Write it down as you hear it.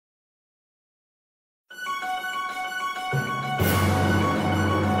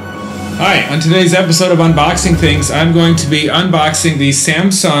Hi, on today's episode of Unboxing Things, I'm going to be unboxing the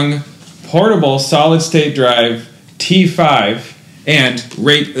Samsung Portable Solid State Drive T5 and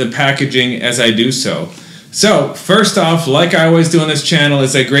rate the packaging as I do so. So, first off, like I always do on this channel,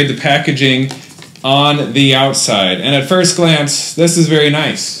 is I grade the packaging on the outside. And at first glance, this is very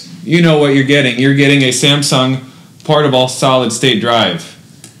nice. You know what you're getting. You're getting a Samsung Portable Solid State Drive,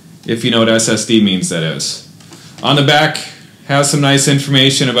 if you know what SSD means, that is. On the back, has some nice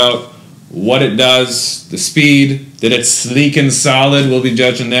information about what it does, the speed, that it's sleek and solid. We'll be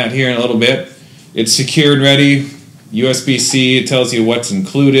judging that here in a little bit. It's secure and ready. USB-C, it tells you what's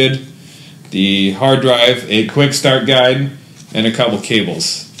included. The hard drive, a quick start guide, and a couple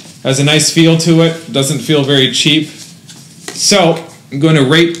cables. Has a nice feel to it. Doesn't feel very cheap. So, I'm going to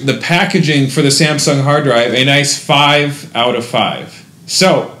rate the packaging for the Samsung hard drive a nice 5 out of 5.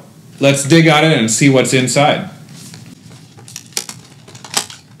 So, let's dig on it and see what's inside.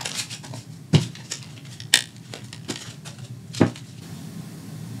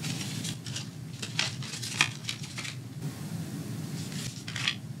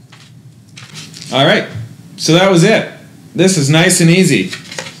 Alright, so that was it. This is nice and easy.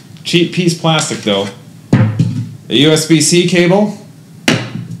 Cheap piece plastic though. A USB-C cable,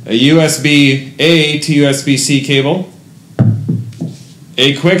 a USB-A to USB-C cable,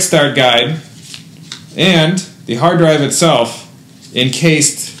 a quick start guide, and the hard drive itself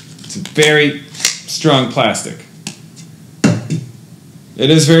encased. It's very strong plastic. It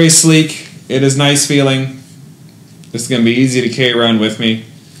is very sleek. It is nice feeling. This is going to be easy to carry around with me.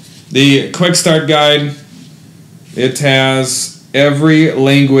 The quick start guide, it has every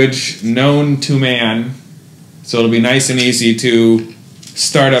language known to man, so it'll be nice and easy to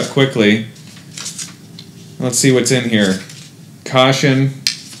start up quickly. Let's see what's in here. Caution,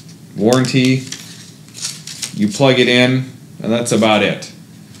 warranty, you plug it in, and that's about it.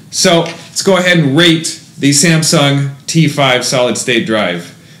 So let's go ahead and rate the Samsung T5 solid state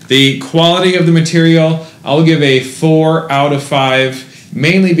drive. The quality of the material, I'll give a 4 out of 5.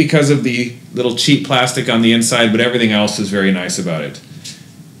 Mainly because of the little cheap plastic on the inside, but everything else is very nice about it.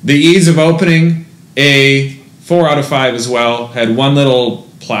 The ease of opening, a 4 out of 5 as well. Had one little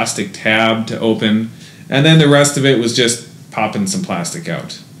plastic tab to open, and then the rest of it was just popping some plastic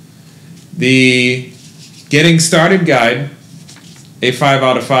out. The getting started guide, a 5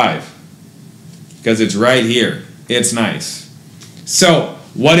 out of 5. Because it's right here. It's nice. So,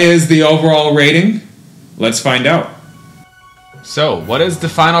 what is the overall rating? Let's find out. So, what is the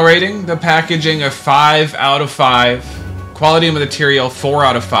final rating? The packaging, a 5 out of 5. Quality of material, 4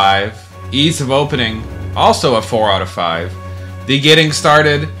 out of 5. Ease of opening, also a 4 out of 5. The getting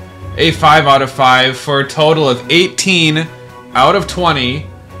started, a 5 out of 5, for a total of 18 out of 20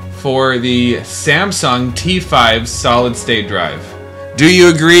 for the Samsung T5 solid state drive. Do you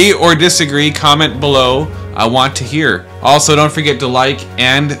agree or disagree? Comment below. I want to hear. Also, don't forget to like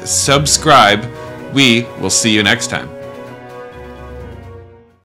and subscribe. We will see you next time.